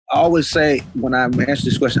I always say when I'm answering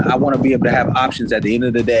this question, I want to be able to have options at the end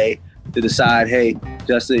of the day to decide, hey,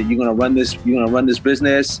 Justin, you're gonna run this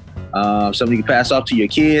business, something you can pass off to your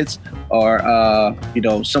kids, or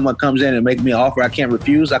someone comes in and make me an offer I can't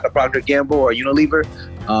refuse, like a Procter & Gamble or Unilever.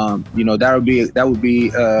 That would be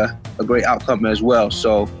a great outcome as well.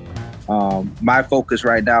 So my focus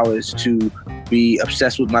right now is to be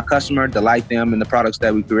obsessed with my customer, delight them in the products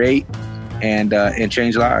that we create, and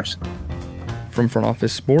change lives. From Front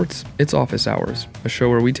Office Sports, it's Office Hours, a show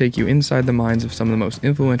where we take you inside the minds of some of the most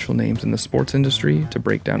influential names in the sports industry to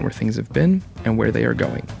break down where things have been and where they are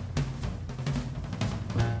going.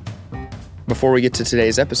 Before we get to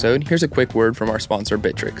today's episode, here's a quick word from our sponsor,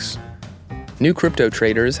 Bittrex. New crypto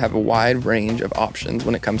traders have a wide range of options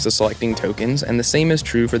when it comes to selecting tokens, and the same is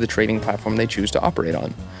true for the trading platform they choose to operate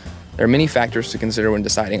on. There are many factors to consider when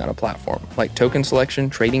deciding on a platform, like token selection,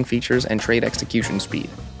 trading features, and trade execution speed.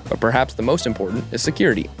 But perhaps the most important is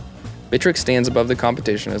security. Bittrex stands above the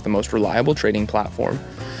competition as the most reliable trading platform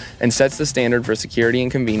and sets the standard for security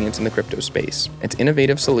and convenience in the crypto space. Its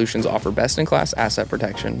innovative solutions offer best-in-class asset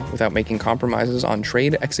protection without making compromises on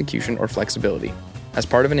trade execution or flexibility. As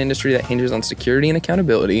part of an industry that hinges on security and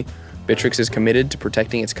accountability, Bittrex is committed to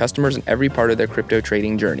protecting its customers in every part of their crypto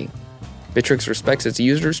trading journey. Bittrex respects its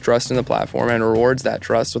users' trust in the platform and rewards that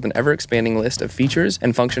trust with an ever-expanding list of features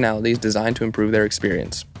and functionalities designed to improve their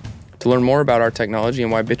experience. To learn more about our technology and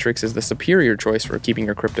why Bittrex is the superior choice for keeping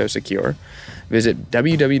your crypto secure, visit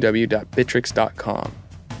www.bittrex.com.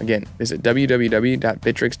 Again, visit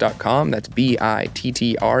www.bittrex.com. That's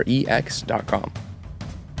BITTREX.com.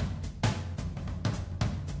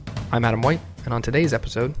 I'm Adam White, and on today's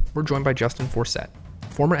episode, we're joined by Justin Forsett,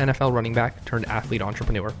 former NFL running back turned athlete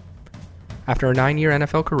entrepreneur. After a 9-year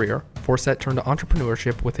NFL career, Forsett turned to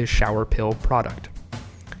entrepreneurship with his Shower Pill product.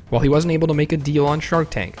 While he wasn't able to make a deal on Shark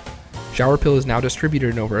Tank, Shower Pill is now distributed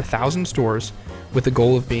in over 1,000 stores with the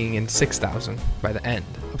goal of being in 6,000 by the end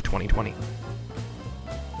of 2020.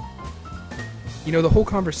 You know, the whole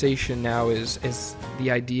conversation now is the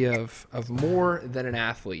idea of more than an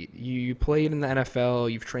athlete. You played in the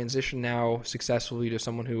NFL, you've transitioned now successfully to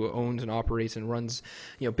someone who owns and operates and runs,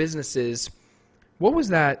 businesses. What was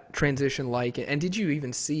that transition like, and did you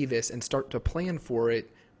even see this and start to plan for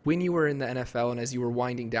it when you were in the NFL and as you were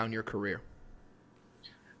winding down your career?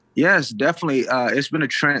 Yes, definitely. It's been a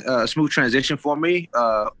smooth transition for me,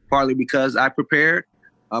 partly because I prepared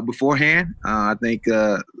beforehand. I think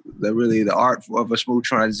the art of a smooth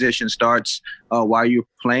transition starts while you're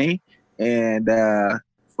playing. And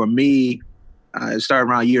for me, it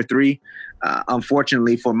started around year 3.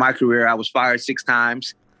 Unfortunately, for my career, I was fired 6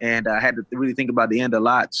 times, and I had to really think about the end a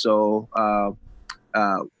lot. So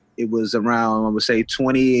it was around, I would say,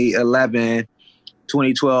 2011,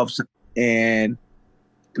 2012, and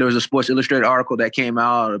there was a Sports Illustrated article that came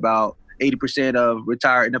out about 80% of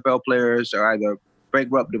retired NFL players are either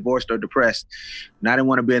bankrupt, divorced, or depressed. And I didn't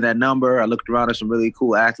want to be in that number. I looked around at some really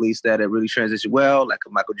cool athletes that had really transitioned well, like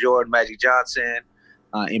Michael Jordan, Magic Johnson,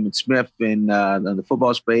 Emmitt Smith in the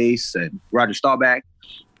football space, and Roger Staubach.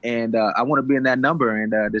 And I want to be in that number,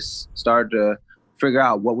 and just started to figure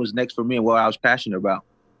out what was next for me and what I was passionate about.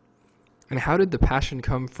 And how did the passion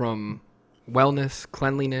come from wellness,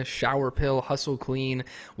 cleanliness, Shower Pill, Hustle Clean?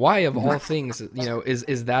 Why, of all things,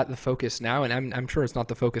 is that the focus now? And I'm sure it's not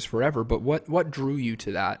the focus forever, but what drew you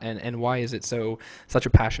to that, and why is it such a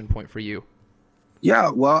passion point for you? Yeah,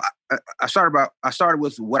 well, I started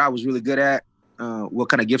with what I was really good at, what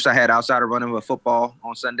kind of gifts I had outside of running with football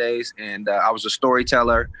on Sundays, and I was a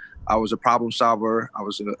storyteller. I was a problem solver. I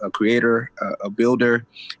was a creator, a builder,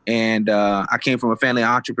 and I came from a family of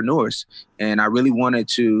entrepreneurs. And I really wanted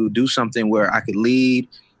to do something where I could lead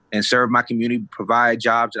and serve my community, provide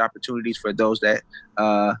jobs and opportunities for those that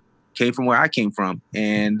came from where I came from.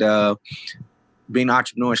 And being an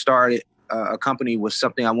entrepreneur, started a company was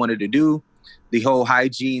something I wanted to do. The whole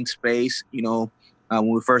hygiene space, when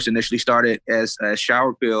we first initially started as a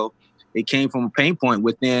Shower Pill, it came from a pain point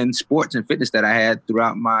within sports and fitness that I had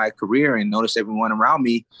throughout my career, and noticed everyone around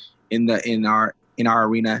me in our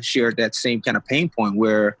arena shared that same kind of pain point,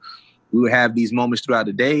 where we would have these moments throughout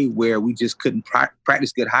the day where we just couldn't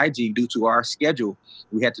practice good hygiene due to our schedule.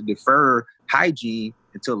 We had to defer hygiene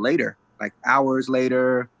until later, like hours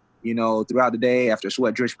later, throughout the day after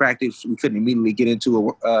sweat-drenched practice. We couldn't immediately get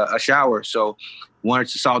into a shower. So wanted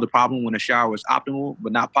to solve the problem when a shower was optimal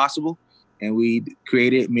but not possible. And we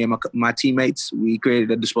created, me and my teammates, we created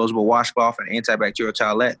a disposable washcloth and antibacterial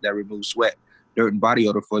towelette that removes sweat, dirt, and body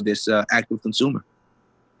odor for this active consumer.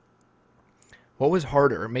 What was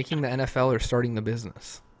harder, making the NFL or starting the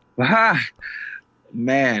business?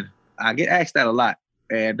 Man, I get asked that a lot.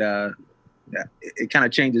 And it kind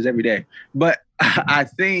of changes every day. But I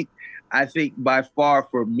think by far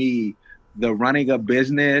for me, the running a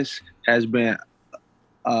business has been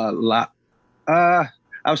a lot. I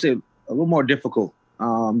would say a little more difficult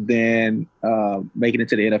than making it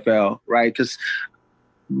to the NFL, right? Because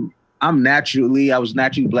I was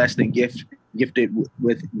naturally blessed and gifted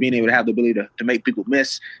with being able to have the ability to make people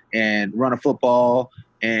miss and run a football,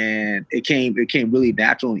 and it came really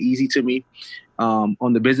natural and easy to me.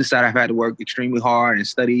 On the business side, I've had to work extremely hard and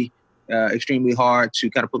study extremely hard to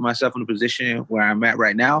kind of put myself in a position where I'm at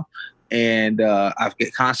right now. And I've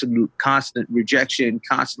get constant rejection,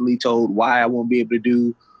 constantly told why I won't be able to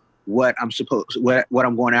do what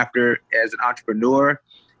I'm going after as an entrepreneur.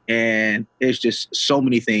 And it's just so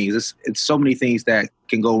many things. It's so many things that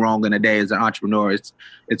can go wrong in a day as an entrepreneur.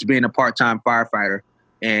 It's being a part-time firefighter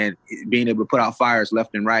and being able to put out fires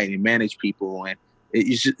left and right and manage people, and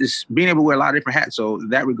it's being able to wear a lot of different hats. So in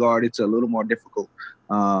that regard, it's a little more difficult,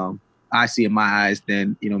 I see in my eyes,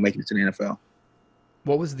 than making it to the NFL.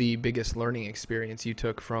 What was the biggest learning experience you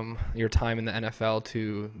took from your time in the NFL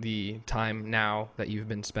to the time now that you've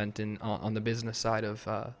been spent on the business side of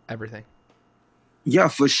everything? Yeah,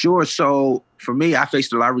 for sure. So for me, I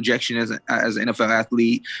faced a lot of rejection as an NFL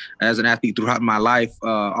athlete, throughout my life.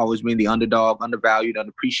 Always being the underdog, undervalued,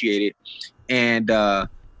 underappreciated, and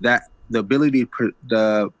that the ability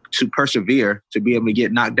to persevere, to be able to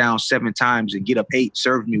get knocked down 7 times and get up 8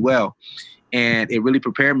 served me well. And it really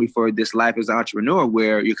prepared me for this life as an entrepreneur,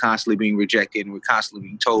 where you're constantly being rejected and we're constantly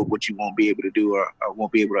being told what you won't be able to do or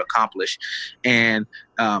won't be able to accomplish. And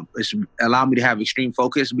it's allowed me to have extreme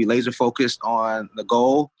focus, be laser focused on the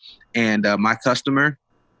goal and my customer,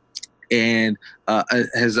 and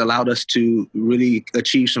has allowed us to really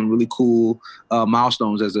achieve some really cool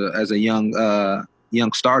milestones as a young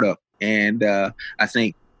startup. And I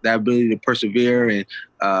think that ability to persevere and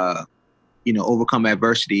overcome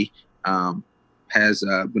adversity has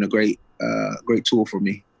been a great tool for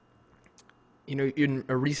me. In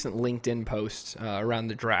a recent LinkedIn post around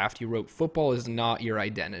the draft, you wrote, "Football is not your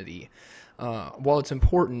identity." While it's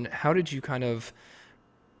important, how did you kind of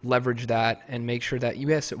leverage that and make sure that,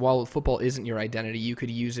 yes, while football isn't your identity, you could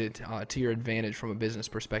use it to your advantage from a business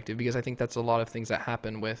perspective? Because I think that's a lot of things that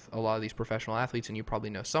happen with a lot of these professional athletes, and you probably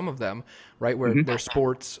know some of them, right, where their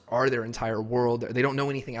sports are their entire world. They don't know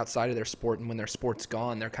anything outside of their sport, and when their sport's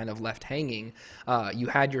gone, they're kind of left hanging. You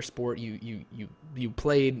had your sport, you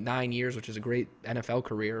played 9 years, which is a great NFL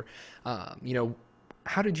career.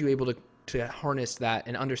 How did you able to harness that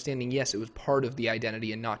and understanding, yes, it was part of the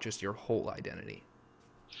identity and not just your whole identity?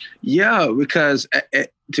 Yeah, because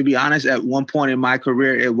to be honest, at one point in my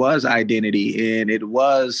career, it was identity, and it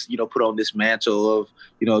was, put on this mantle of,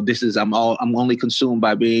 I'm only consumed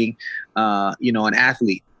by being, an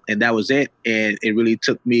athlete, and that was it. And it really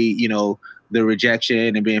took me, the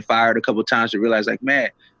rejection and being fired a couple of times to realize, like, man,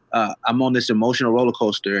 I'm on this emotional roller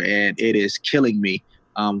coaster, and it is killing me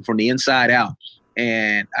from the inside out.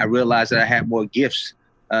 And I realized that I had more gifts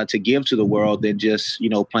to give to the world than just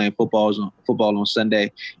playing football on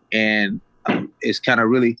Sunday, and it's kind of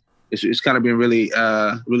been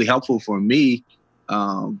really helpful for me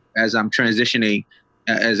as I transitioned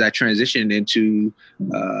into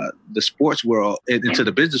the sports world, into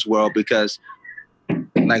the business world, because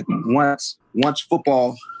like once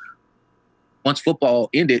football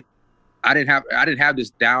ended, I didn't have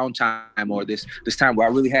this downtime or this time where I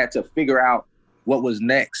really had to figure out what was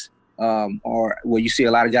next. Or where you see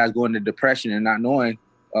a lot of guys going into depression and not knowing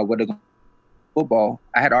what they're going to football.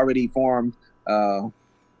 I had already formed a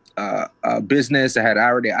business. I had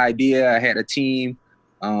already an idea. I had a team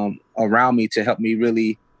around me to help me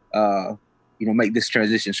really, make this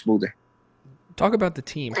transition smoother. Talk about the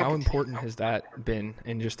team. How important has that been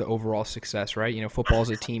in just the overall success, right? Football is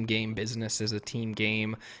a team game, business is a team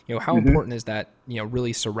game. How important is that,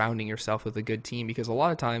 really surrounding yourself with a good team? Because a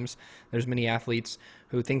lot of times there's many athletes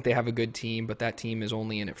who think they have a good team, but that team is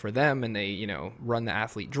only in it for them, and they, run the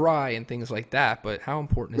athlete dry and things like that. But how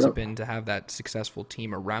important has it been to have that successful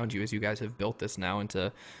team around you as you guys have built this now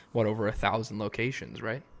into over 1,000 locations,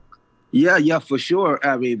 right? Yeah, for sure.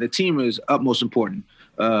 I mean, the team is utmost important.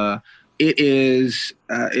 It is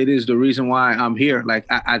the reason why I'm here. Like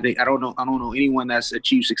I think I don't know anyone that's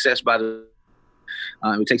achieved success by the.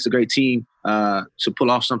 It takes a great team to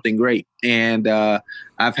pull off something great, and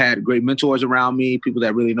I've had great mentors around me, people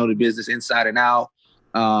that really know the business inside and out,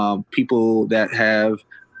 people that have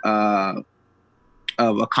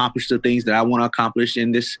accomplished the things that I want to accomplish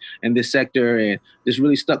in this sector, and just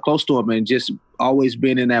really stuck close to them, and just always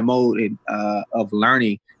been in that mode of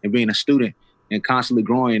learning and being a student and constantly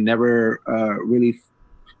growing, and never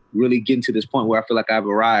really getting to this point where I feel like I've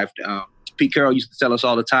arrived. Pete Carroll used to tell us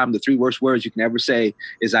all the time, the 3 worst words you can ever say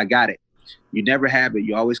is "I got it." You never have it.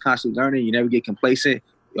 You're always constantly learning. You never get complacent.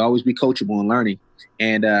 You always be coachable and learning.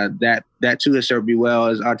 And that too has served me well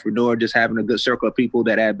as an entrepreneur, just having a good circle of people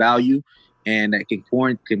that add value and that can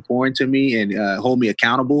pour into me and hold me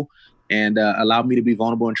accountable and allow me to be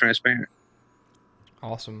vulnerable and transparent.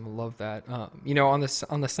 Awesome. Love that. On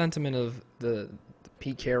the sentiment of the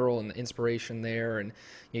Pete Carroll and the inspiration there, and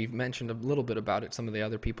you've mentioned a little bit about it, some of the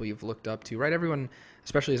other people you've looked up to, right? Everyone,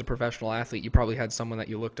 especially as a professional athlete, you probably had someone that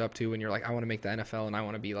you looked up to and you're like, I want to make the NFL and I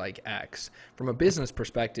want to be like X. From a business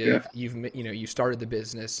perspective, you started the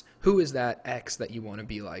business. Who is that X that you want to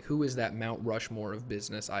be like? Who is that Mount Rushmore of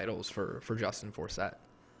business idols for Justin Forsett?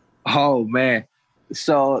 Oh man.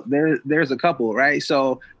 So there's a couple, right?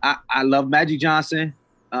 So I love Magic Johnson,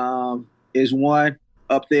 is one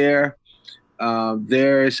up there.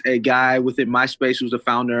 There's a guy within MySpace who's the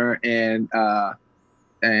founder and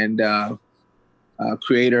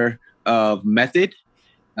creator of Method,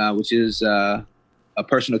 which is a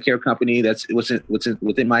personal care company that's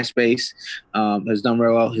within MySpace. Has done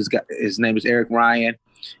very well. His name is Eric Ryan,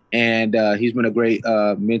 and he's been a great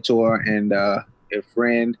mentor and a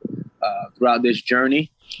friend throughout this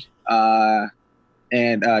journey. And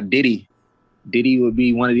Diddy would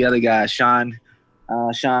be one of the other guys. Sean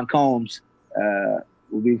Combs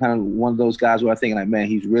will be kind of one of those guys where I think, like, man,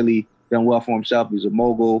 he's really done well for himself. He's a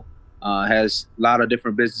mogul, has a lot of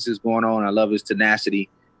different businesses going on. I love his tenacity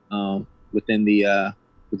within the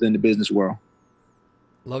business world.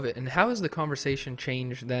 Love it. And how has the conversation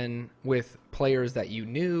changed then with players that you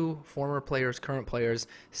knew, former players, current players,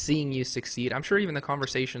 seeing you succeed? I'm sure even the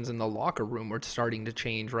conversations in the locker room were starting to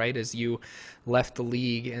change, right? As you left the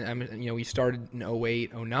league and, you started in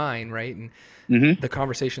 08, 09, right? And the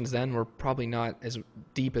conversations then were probably not as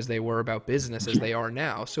deep as they were about business as they are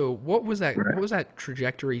now. So what was that, what was that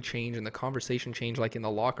trajectory change and the conversation change like in the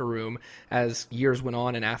locker room as years went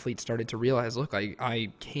on and athletes started to realize, look, I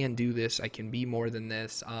can do this. I can be more than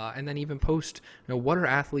this. And then even post, what are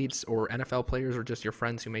athletes or NFL players or just your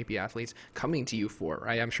friends who may be athletes coming to you for,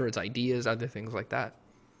 right? I'm sure it's ideas, other things like that.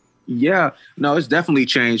 Yeah, no, it's definitely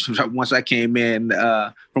changed once I came in,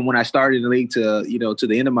 from when I started in the league to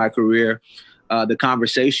the end of my career. The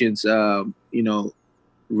conversations,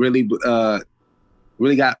 really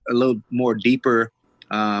got a little more deeper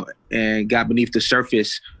and got beneath the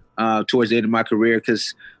surface towards the end of my career,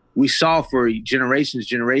 because we saw for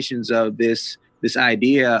generations of this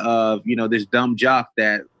idea of, this dumb jock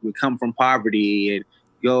that would come from poverty and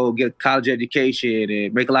go get a college education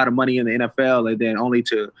and make a lot of money in the NFL and then only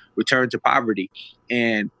to return to poverty.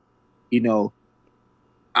 And,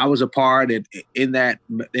 I was a part in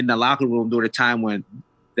the locker room during a time when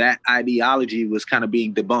that ideology was kind of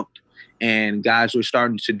being debunked and guys were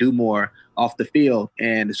starting to do more off the field.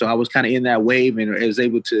 And so I was kind of in that wave and I was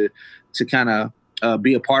able to kind of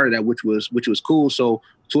be a part of that, which was cool. So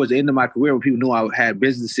towards the end of my career, when people knew I had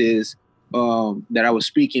businesses that I was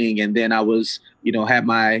speaking, and then I was, had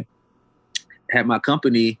my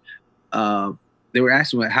company, they were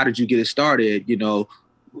asking me, how did you get it started?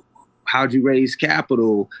 How'd you raise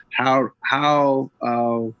capital? How'd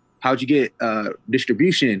you get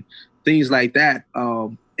distribution? Things like that.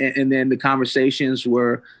 And then the conversations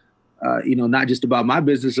were, not just about my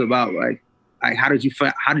business, about like how did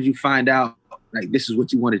you find out like this is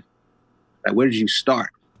what you wanted? Like, where did you start?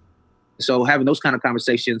 So having those kind of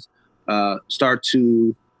conversations started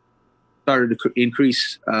to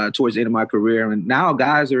increase towards the end of my career, and now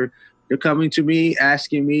guys they're coming to me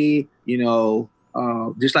asking me,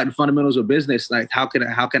 just like the fundamentals of business, like how can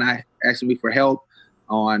I asking me for help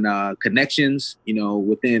on connections,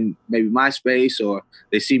 within maybe MySpace, or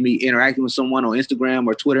they see me interacting with someone on Instagram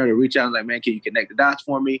or Twitter to reach out and like, man, can you connect the dots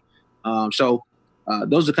for me? So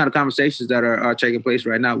those are the kind of conversations that are taking place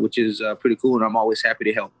right now, which is pretty cool, and I'm always happy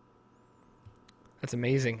to help. That's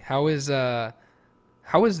amazing. How is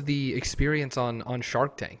the experience on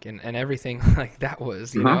Shark Tank and everything like that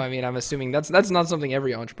was, you know? I mean, I'm assuming that's not something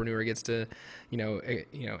every entrepreneur gets to,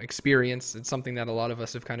 experience. It's something that a lot of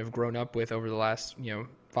us have kind of grown up with over the last,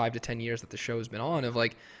 5 to 10 years that the show has been on, of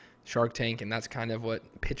like Shark Tank, and that's kind of what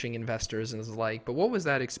pitching investors is like. But what was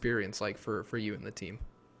that experience like for you and the team?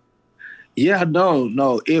 Yeah,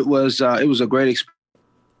 no, it was a great experience.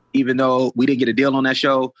 Even though we didn't get a deal on that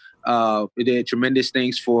show, it did tremendous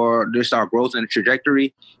things for just our growth and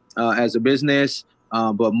trajectory as a business,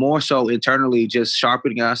 but more so internally, just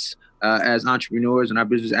sharpening us as entrepreneurs and our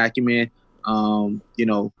business acumen. I want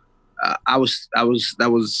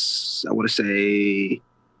to say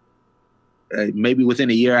maybe within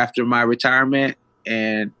a year after my retirement,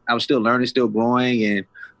 and I was still learning, still growing, and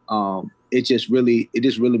it just really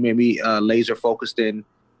made me laser focused in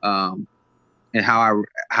and how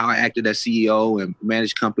I acted as CEO and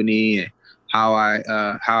managed company, and how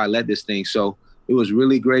I led this thing. So it was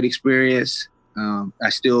really great experience.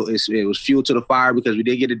 It was fuel to the fire because we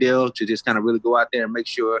did get a deal to just kind of really go out there and make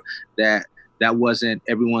sure that that wasn't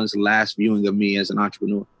everyone's last viewing of me as an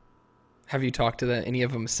entrepreneur. Have you talked to any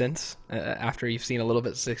of them since, after you've seen a little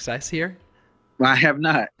bit of success here? I have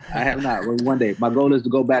not. Well, one day, my goal is to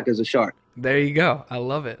go back as a shark. There you go. I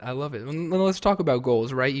love it. Well, let's talk about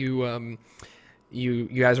goals, right? You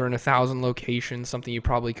guys are in 1,000 locations, something you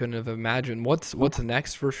probably couldn't have imagined. What's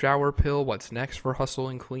next for Shower Pill? What's next for Hustle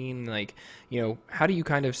and Clean? Like, how do you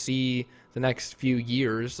kind of see the next few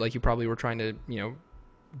years, like you probably were trying to,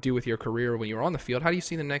 do with your career when you were on the field? How do you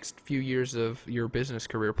see the next few years of your business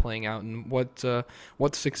career playing out, and what's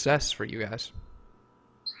success for you guys?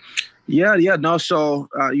 Yeah, no. So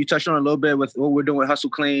you touched on a little bit with what we're doing with Hustle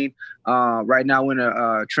Clean. Right now, we're in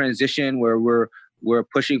a transition where we're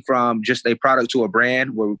pushing from just a product to a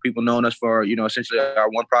brand, where people know us for essentially our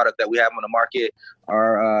one product that we have on the market,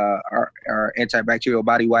 our antibacterial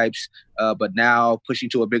body wipes. But now pushing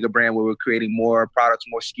to a bigger brand where we're creating more products,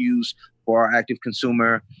 more SKUs for our active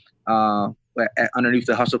consumer underneath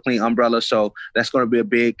the Hustle Clean umbrella. So that's going to be a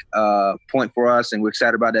big point for us, and we're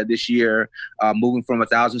excited about that this year. Moving from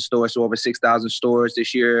 1,000 stores to over 6,000 stores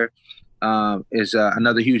this year is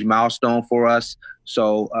another huge milestone for us.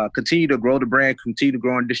 So continue to grow the brand, continue to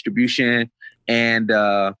grow in distribution, and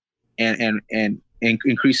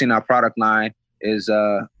increasing our product line is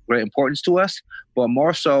great importance to us. But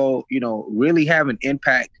more so, really have an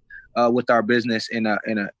impact with our business in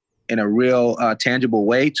a real tangible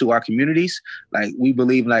way to our communities. Like, we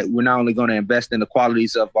believe like we're not only going to invest in the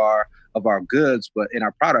qualities of our goods, but in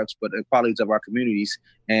our products, but the qualities of our communities.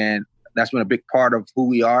 And that's been a big part of who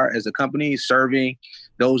we are as a company, serving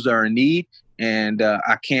those that are in need. And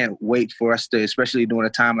I can't wait for us to, especially during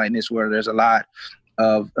a time like this where there's a lot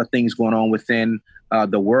of things going on within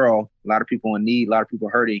the world, a lot of people in need, a lot of people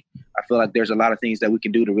hurting. I feel like there's a lot of things that we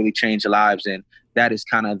can do to really change lives. And that is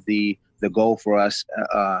kind of the goal for us.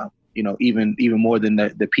 Even more than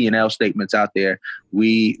the P&L statements out there,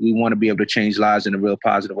 we want to be able to change lives in a real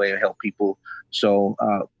positive way and help people. So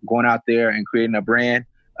going out there and creating a brand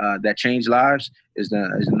that change lives is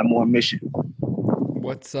the number one mission.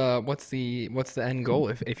 What's the end goal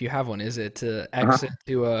if you have one? Is it to exit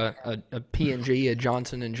to a P&G, a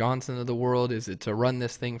Johnson & Johnson of the world? Is it to run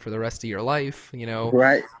this thing for the rest of your life?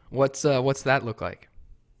 Right. What's that look like?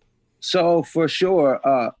 So for sure,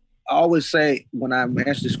 I always say when I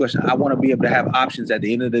answer this question, I want to be able to have options at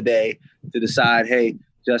the end of the day to decide, hey,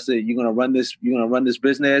 Justin, you're gonna run this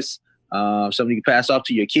business, something you can pass off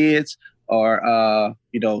to your kids, or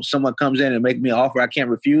someone comes in and make me an offer I can't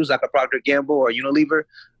refuse, like a Procter & Gamble or Unilever.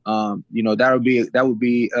 That would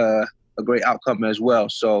be a great outcome as well.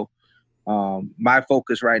 So my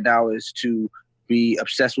focus right now is to be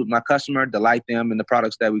obsessed with my customer, delight them in the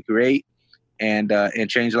products that we create, and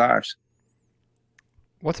change lives.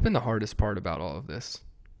 What's been the hardest part about all of this?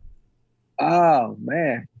 Oh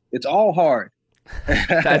man, it's all hard.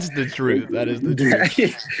 That's the truth. That is the truth.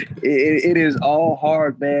 It is all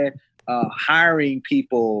hard, man. Hiring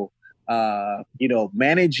people,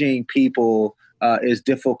 managing people is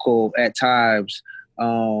difficult at times.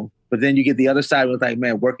 But then you get the other side with, like,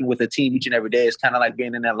 man, working with a team each and every day is kind of like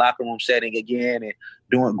being in that locker room setting again and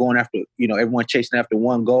going after, everyone chasing after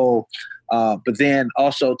one goal. But then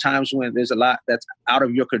also times when there's a lot that's out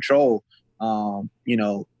of your control.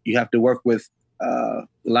 You have to work with a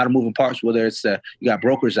lot of moving parts, whether it's you got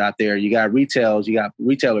brokers out there, you got retailers, you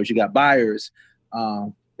got buyers.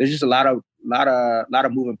 There's just a lot of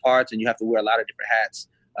moving parts, and you have to wear a lot of different hats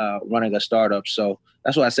running a startup. So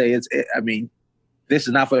that's why I say this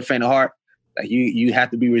is not for the faint of heart. Like, you have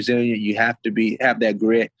to be resilient. You have to have that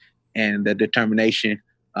grit and the determination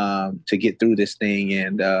to get through this thing.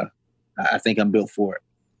 And I think I'm built for it.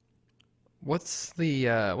 What's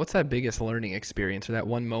that biggest learning experience, or that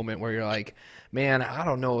one moment where you're like, man, I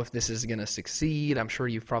don't know if this is going to succeed? I'm sure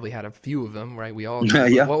you've probably had a few of them, right? We all do.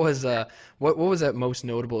 Yeah. What was that most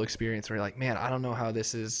notable experience where you're like, man, I don't know how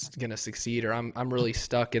this is going to succeed, or I'm really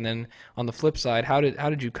stuck? And then on the flip side, how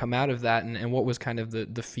did you come out of that, and what was kind of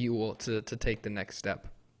the fuel to take the next step?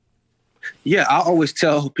 Yeah, I always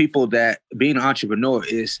tell people that being an entrepreneur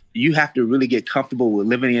is you have to really get comfortable with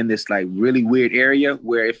living in this like really weird area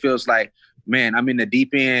where it feels like, man, I'm in the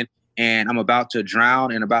deep end and I'm about to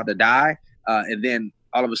drown and about to die. And then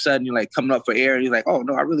all of a sudden you're like coming up for air and you're like, oh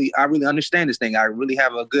no, I really understand this thing. I really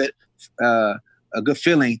have a good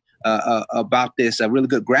feeling about this, a really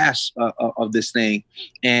good grasp of this thing.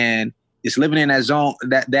 And it's living in that zone,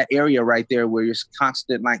 that area right there where there's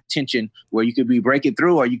constant like tension, where you could be breaking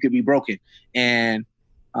through or you could be broken, and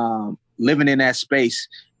living in that space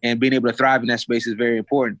and being able to thrive in that space is very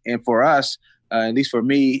important. And for us, at least for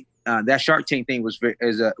me, that Shark Tank thing was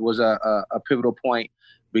a pivotal point,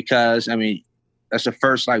 because I mean that's the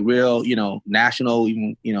first like real national,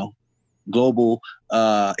 even global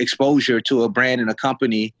exposure to a brand and a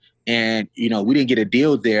company. And we didn't get a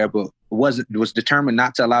deal there, but was determined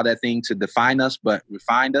not to allow that thing to define us, but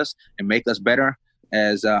refine us and make us better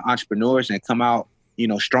as entrepreneurs and come out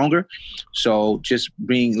stronger. So just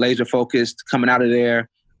being laser focused, coming out of there,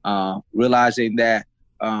 realizing that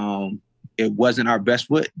it wasn't our best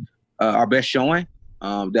our best showing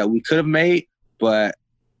that we could have made, but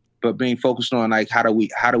being focused on like how do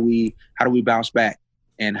we bounce back,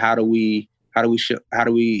 and how do we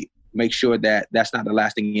make sure that that's not the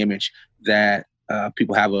lasting image that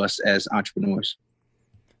people have of us as entrepreneurs.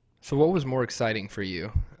 So what was more exciting for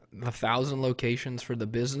you, the 1,000 locations for the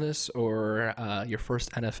business, or your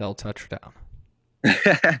first NFL touchdown?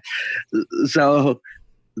 So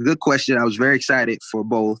good question. I was very excited for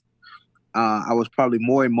both. I was probably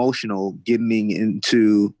more emotional getting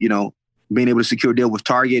into, being able to secure a deal with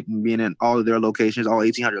Target and being in all of their locations, all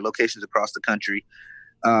 1,800 locations across the country.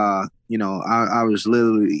 I was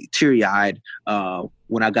literally teary-eyed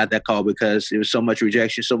when I got that call, because there was so much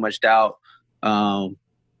rejection, so much doubt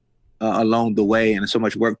along the way, and so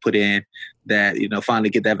much work put in that, finally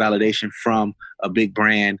get that validation from a big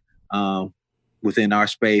brand within our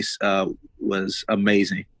space was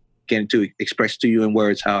amazing. Getting to express to you in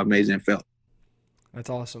words how amazing it felt. That's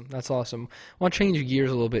awesome. I want to change gears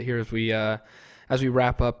a little bit here as we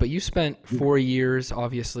wrap up, but you spent 4 years,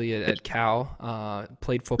 obviously, at Cal,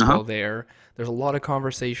 played football there. There's a lot of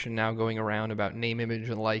conversation now going around about name, image,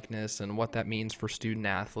 and likeness and what that means for student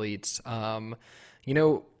athletes.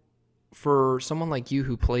 For someone like you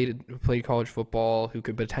who played college football, who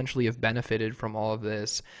could potentially have benefited from all of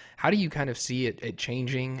this, how do you kind of see it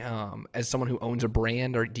changing as someone who owns a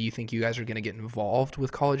brand? Or do you think you guys are going to get involved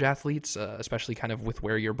with college athletes, especially kind of with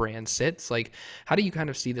where your brand sits? Like, how do you kind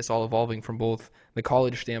of see this all evolving from both the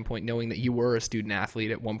college standpoint, knowing that you were a student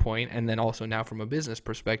athlete at one point, and then also now from a business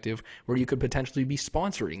perspective, where you could potentially be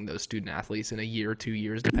sponsoring those student athletes in a year or 2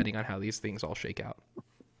 years, depending on how these things all shake out?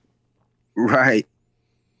 Right.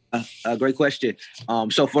 Great question.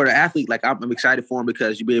 So for the athlete, like I'm excited for him,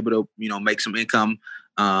 because you'll be able to, make some income,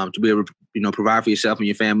 to be able to, provide for yourself and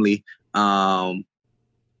your family, off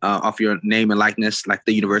your name and likeness, like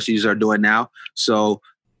the universities are doing now. So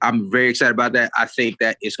I'm very excited about that. I think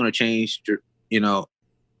that it's going to change, a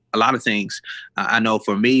lot of things. I know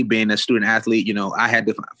for me, being a student athlete, I had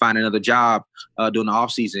to find another job during the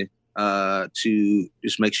off season to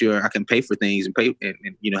just make sure I can pay for things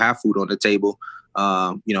and have food on the table.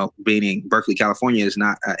 Being in Berkeley, California is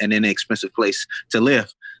not an inexpensive place to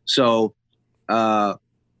live. So I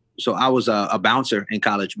was a bouncer in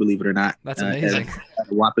college, believe it or not. That's amazing.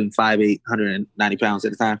 At a whopping 5'8", 190 pounds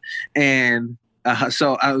at the time. And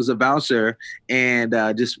so I was a bouncer and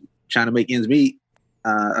just trying to make ends meet.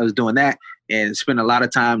 I was doing that and spent a lot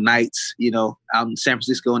of time nights, out in San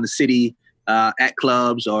Francisco in the city, at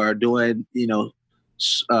clubs, or doing,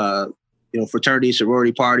 fraternity,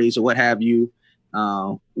 sorority parties or what have you.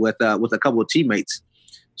 With a couple of teammates.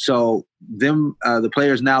 So the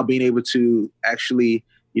players now being able to actually,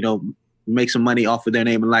 make some money off of their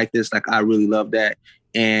name and likeness, like I really love that.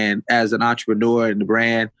 And as an entrepreneur in the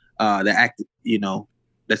brand, that's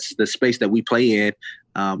the space that we play in.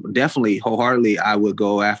 Definitely wholeheartedly, I would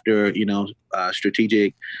go after,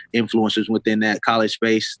 strategic influencers within that college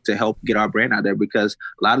space to help get our brand out there, because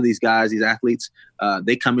a lot of these guys, these athletes,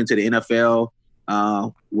 they come into the NFL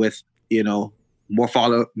with, more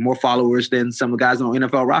followers than some of the guys on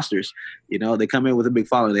NFL rosters. They come in with a big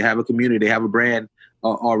following. They have a community. They have a brand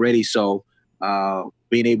already. So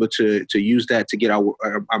being able to use that to get our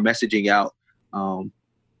messaging out,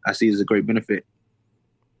 I see as a great benefit.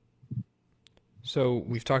 So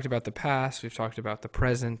we've talked about the past. We've talked about the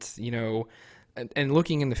present. And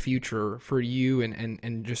looking in the future for you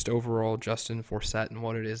and just overall Justin Forsett and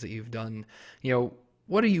what it is that you've done.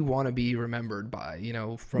 What do you want to be remembered by,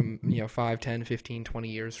 from, 5, 10, 15, 20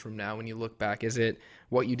 years from now when you look back? Is it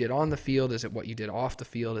what you did on the field? Is it what you did off the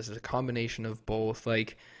field? Is it a combination of both?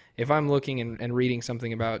 Like, if I'm looking and reading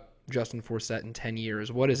something about Justin Forsett in 10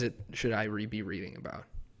 years, what is it should I be reading about?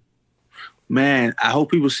 Man, I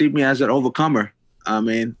hope people see me as an overcomer. I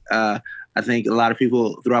mean, I think a lot of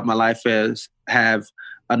people throughout my life have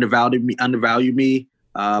undervalued me,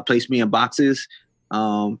 placed me in boxes.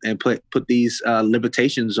 and put these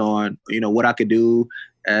limitations on, what I could do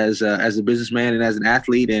as a businessman and as an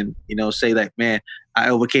athlete, and, say that, man, I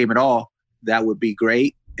overcame it all. That would be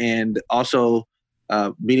great. And also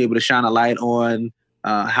being able to shine a light on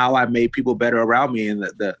how I made people better around me, and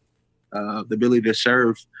the ability to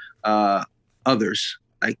serve others.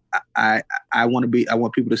 Like I want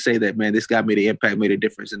people to say that, man, this guy made an impact, made a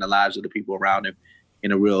difference in the lives of the people around him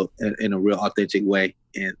in a real authentic way.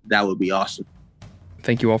 And that would be awesome.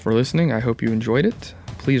 Thank you all for listening. I hope you enjoyed it.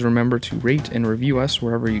 Please remember to rate and review us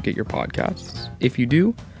wherever you get your podcasts. If you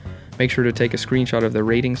do, make sure to take a screenshot of the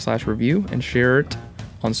rating/review and share it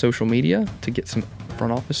on social media to get some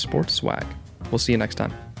front office sports swag. We'll see you next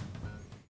time.